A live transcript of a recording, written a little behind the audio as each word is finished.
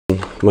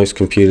most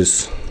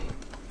computers.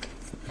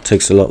 It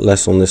takes a lot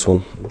less on this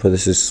one, but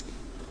this is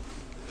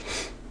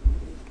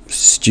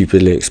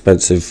stupidly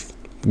expensive.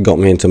 Got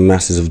me into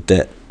masses of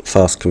debt.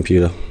 Fast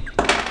computer.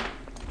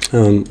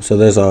 So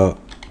there's our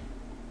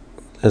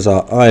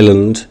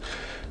island,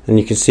 and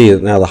you can see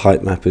that now the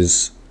height map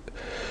it's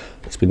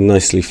been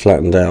nicely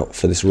flattened out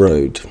for this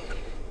road.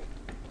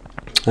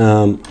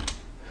 So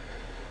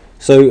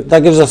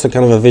that gives us a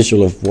kind of a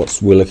visual of what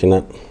we're looking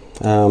at.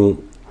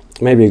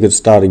 Maybe a good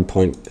starting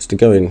point is to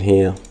go in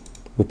here.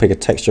 We'll pick a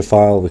texture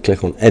file. We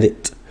click on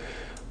Edit,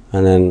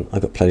 and then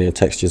I've got plenty of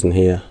textures in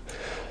here.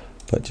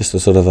 But just a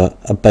sort of a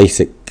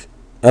basic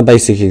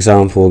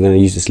example, we're going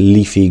to use this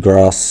leafy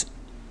grass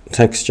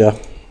texture,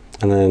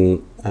 and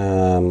then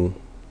I'm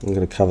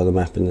going to cover the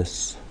map in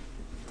this.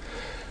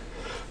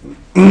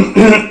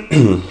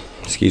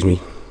 Excuse me,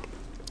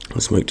 I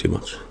smoke too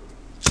much.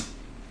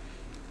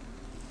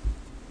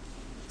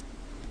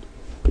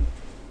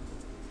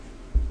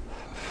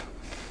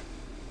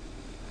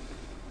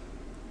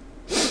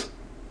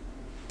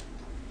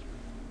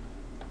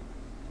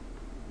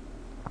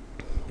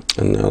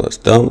 And now that's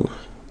done,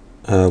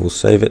 we'll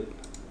save it.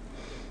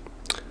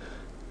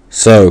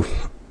 So, I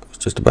was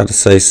just about to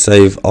say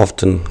save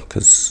often,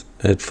 because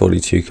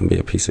ED42 can be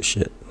a piece of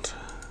shit.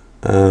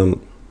 We'll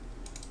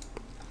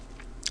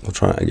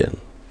try it again.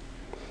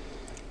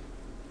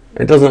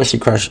 It doesn't actually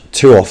crash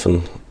too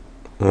often.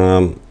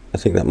 I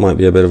think that might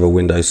be a bit of a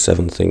Windows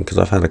 7 thing, because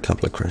I've had a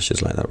couple of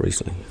crashes like that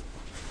recently.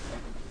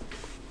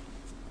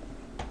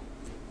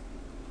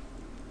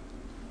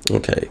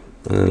 Okay,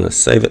 and then let's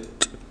save it.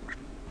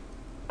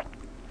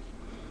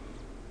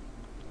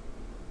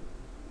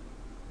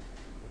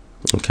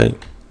 Okay,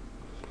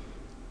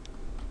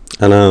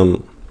 and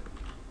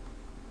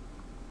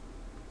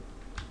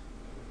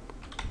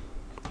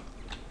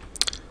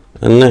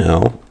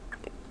now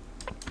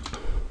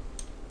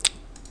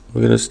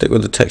we're going to stick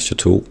with the texture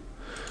tool.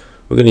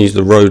 We're going to use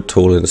the road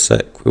tool in a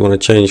sec. We want to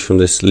change from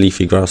this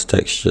leafy grass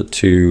texture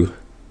to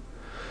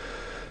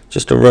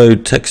just a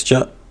road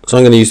texture. So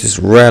I'm going to use this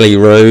rally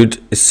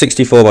road. It's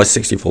 64 by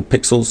 64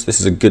 pixels. This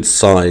is a good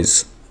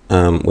size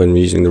when we're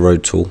using the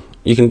road tool.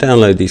 You can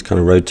download these kind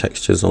of road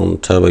textures on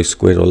Turbo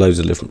Squid or loads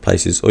of different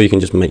places, or you can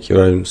just make your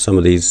own. Some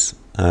of these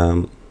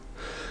I've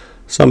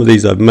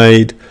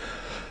made.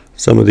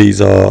 Some of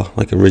these are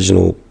like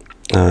original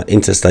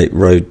interstate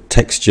road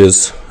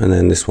textures, and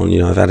then this one,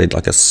 I've added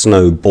like a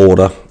snow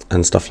border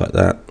and stuff like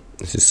that.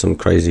 This is some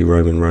crazy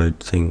Roman road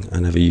thing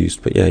I never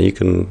used, but yeah, you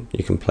can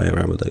play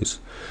around with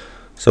those.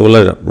 So we'll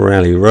load up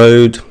Rally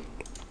Road.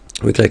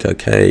 We click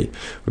OK.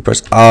 We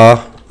press R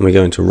and we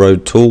go into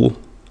Road Tool,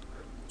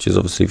 which is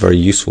obviously very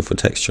useful for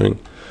texturing.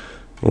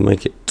 We'll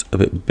make it a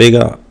bit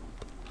bigger.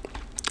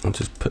 I'll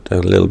just put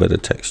down a little bit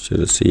of texture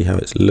to see how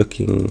it's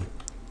looking.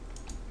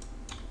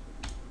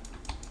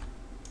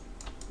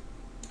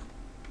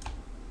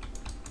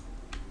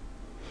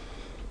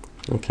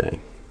 Okay.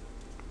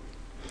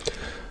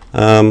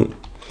 And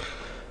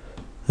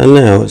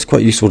now it's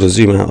quite useful to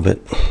zoom out a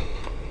bit.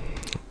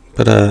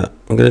 But I'm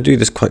going to do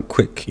this quite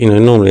quick.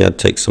 Normally I'd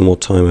take some more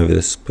time over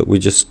this, but we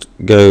just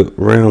go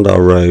round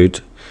our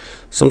road.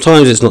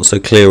 Sometimes it's not so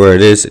clear where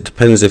it is. It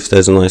depends if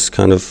there's a nice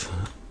kind of...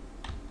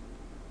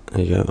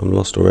 There you go, I'm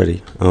lost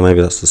already. Oh,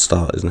 maybe that's the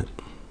start, isn't it?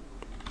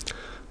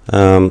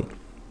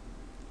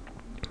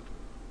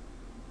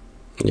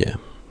 Yeah,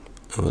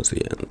 that was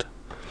the end.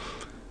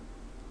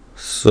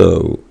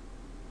 So,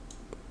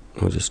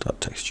 we'll just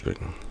start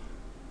texturing.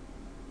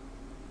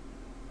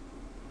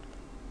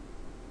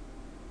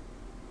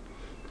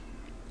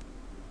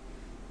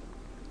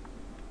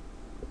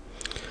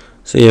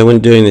 So yeah, when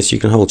doing this you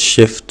can hold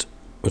Shift,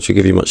 which will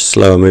give you much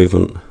slower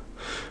movement.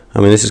 I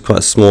mean, this is quite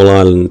a small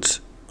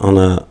island on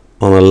a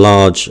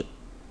large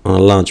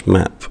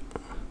map.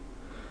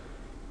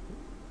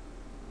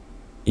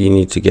 You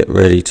need to get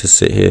ready to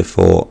sit here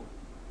for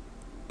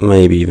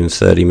maybe even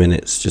 30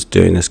 minutes just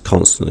doing this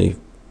constantly.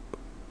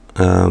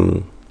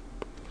 But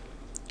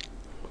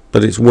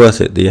it's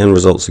worth it. The end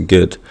results are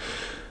good.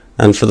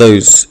 And for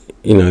those,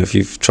 if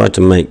you've tried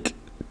to make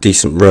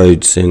decent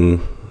roads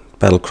in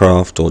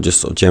Battlecraft or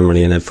just sort of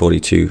generally in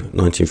ED42,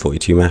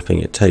 1942 mapping,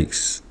 it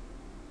takes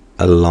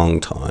a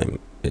long time.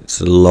 It's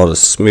a lot of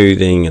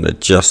smoothing and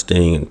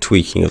adjusting and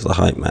tweaking of the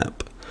height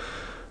map.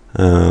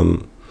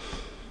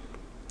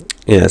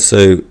 Yeah,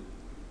 so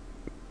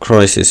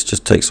Crysis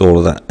just takes all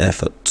of that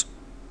effort.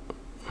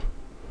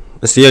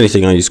 That's the only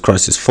thing I use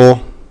Crysis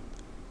for.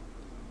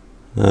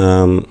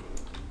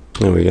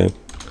 There we go.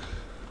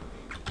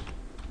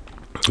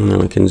 And then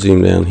we can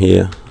zoom down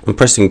here. I'm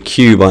pressing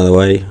Q, by the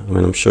way. I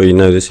mean, I'm sure you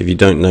know this. If you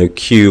don't know,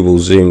 Q will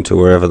zoom to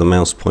wherever the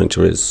mouse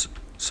pointer is.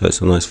 So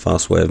it's a nice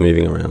fast way of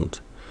moving around.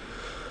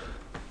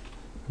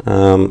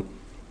 Yeah,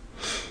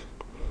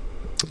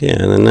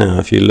 and then now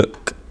if you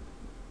look,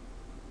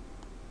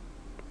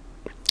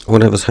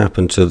 whatever's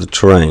happened to the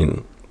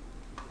terrain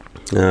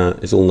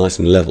is all nice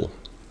and level.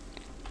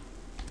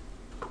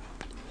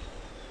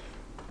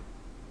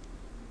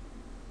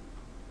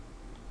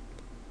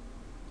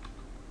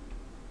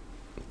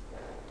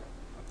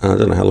 I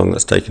don't know how long that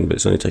that's taken, but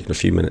it's only taken a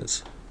few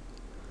minutes.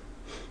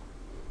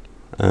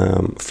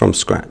 From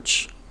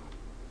scratch.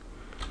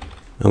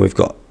 And we've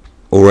got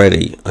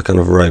already a kind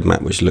of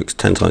roadmap which looks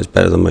 10 times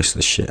better than most of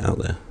the shit out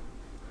there.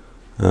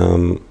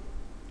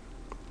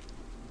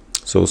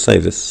 So we'll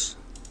save this.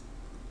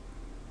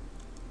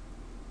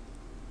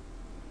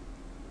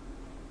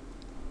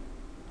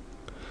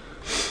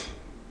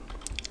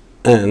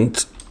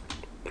 And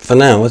for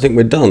now, I think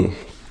we're done.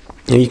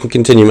 And you can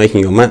continue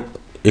making your map.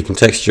 You can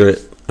texture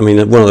it. I mean,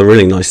 one of the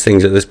really nice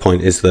things at this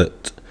point is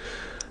that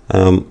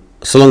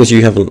so long as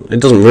you haven't, it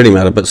doesn't really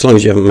matter, but so long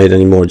as you haven't made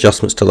any more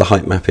adjustments to the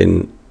height map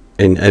in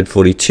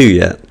ED42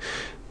 yet,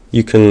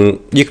 you can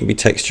be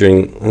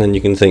texturing, and then you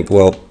can think,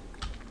 well,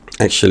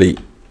 actually,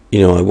 you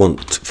know, I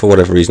want, for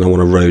whatever reason, I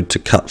want a road to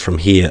cut from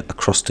here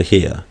across to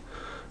here,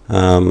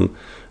 and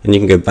you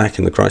can go back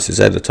in the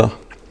Crysis editor.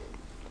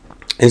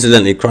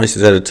 Incidentally,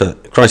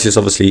 Crysis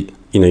obviously,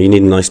 you know, you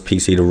need a nice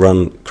PC to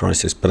run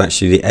Crysis, but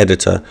actually the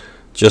editor,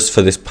 just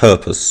for this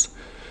purpose,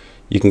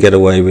 you can get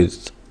away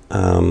with,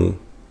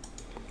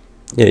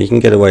 yeah, you can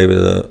get away with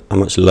a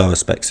much lower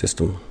spec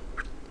system.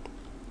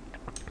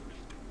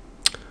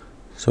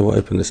 So we'll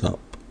open this up.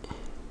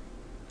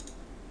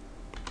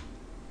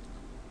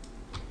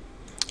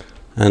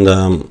 And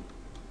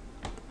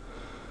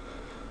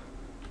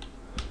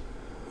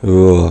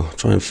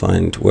try and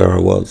find where I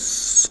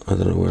was. I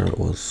don't know where it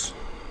was.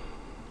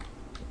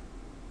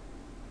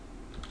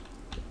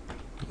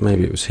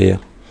 Maybe it was here.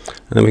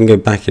 And then we can go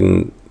back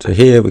into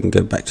here. We can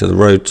go back to the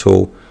road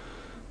tool.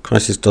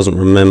 Crysis doesn't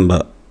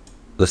remember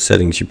the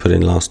settings you put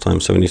in last time,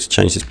 so we need to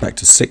change this back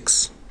to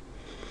 6.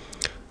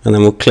 And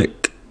then we'll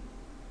click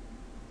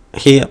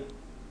here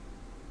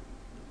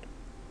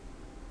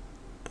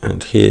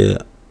and here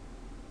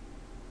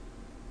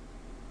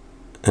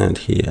and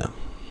here.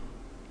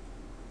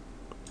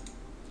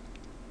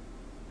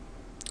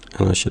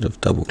 And I should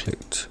have double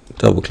clicked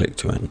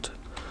to end.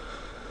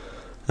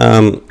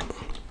 And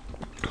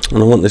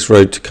I want this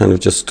road to kind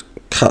of just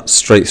cut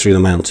straight through the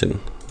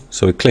mountain.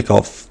 So we click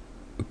off,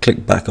 we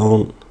click back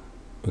on,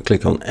 we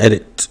click on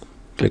edit,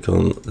 click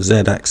on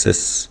Z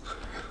axis,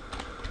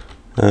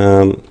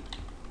 and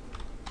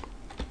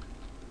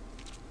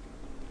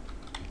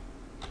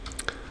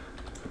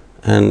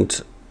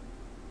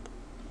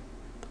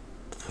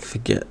I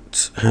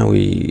forget how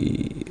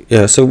we,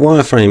 yeah, so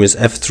wireframe is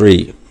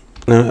F3.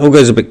 Now it all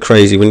goes a bit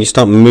crazy. When you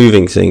start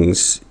moving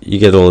things, you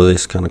get all of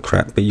this kind of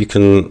crap, but you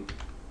can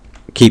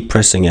keep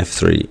pressing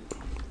F3,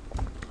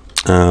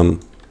 and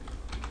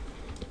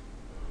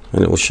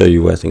it will show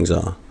you where things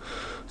are.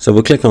 So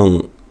we'll click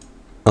on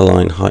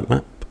Align Height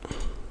Map.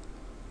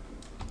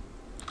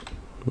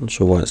 Not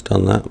sure why it's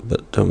done that,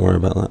 but don't worry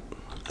about that.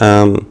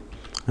 And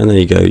there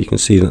you go. You can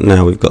see that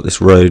now we've got this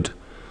road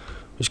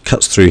which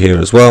cuts through here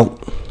as well.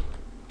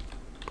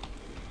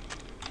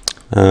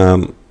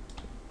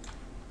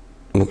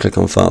 We'll click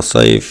on File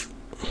Save.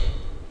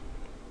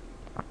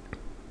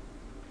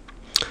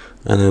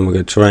 And then we'll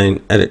go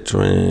Terrain, Edit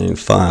Terrain,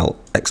 File,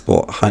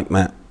 Export Height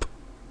Map,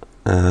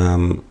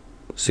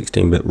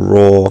 16-bit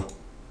RAW,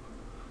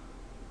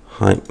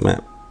 Height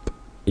Map,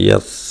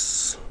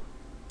 yes,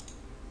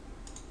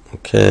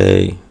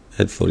 okay,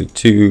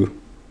 ED42,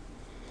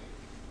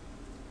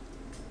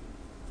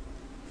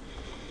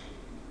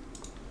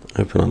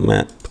 open our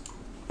map,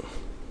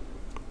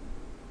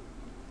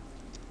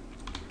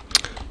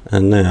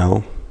 and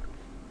now,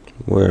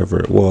 wherever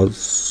it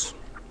was,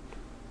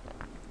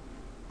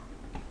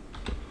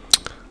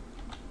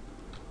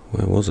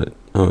 where was it?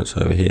 Oh, it's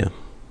over here.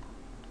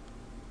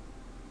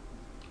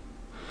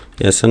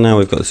 Yeah, so now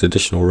we've got this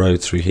additional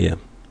road through here.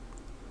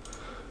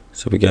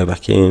 So we go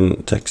back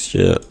in,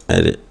 texture,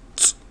 edit,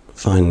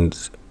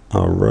 find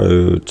our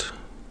road.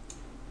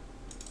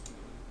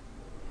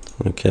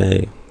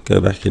 Okay, go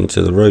back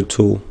into the road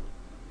tool.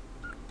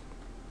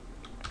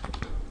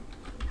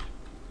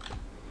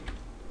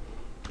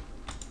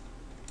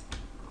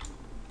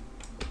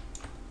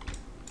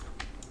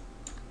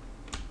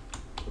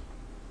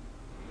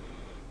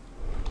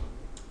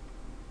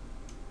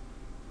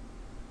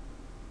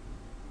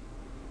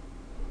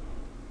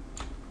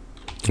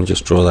 And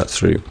just draw that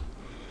through.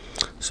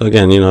 So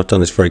again, you know, I've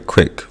done this very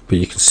quick, but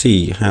you can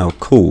see how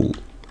cool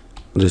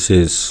this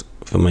is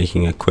for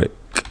making a quick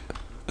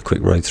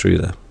road through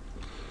there.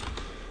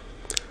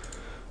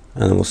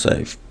 And then we'll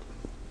save.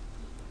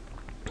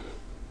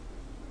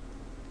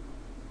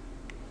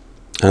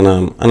 And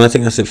I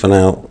think that's it for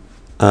now.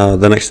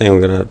 The next thing I'm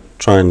going to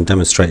try and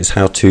demonstrate is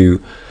how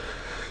to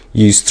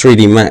use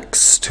 3D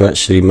Max to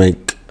actually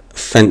make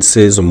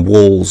fences and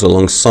walls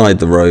alongside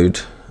the road.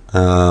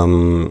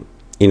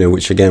 You know,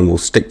 which again will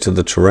stick to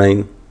the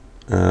terrain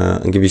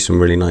and give you some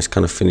really nice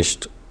kind of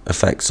finished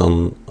effects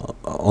on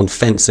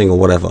fencing or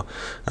whatever.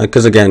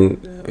 Because again,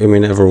 I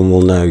mean, everyone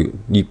will know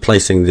you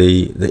placing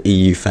the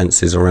EU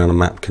fences around a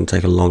map can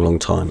take a long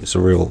time. It's a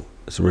real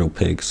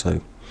pig. So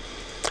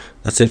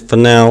that's it for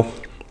now.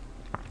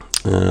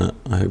 I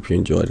hope you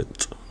enjoyed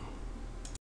it.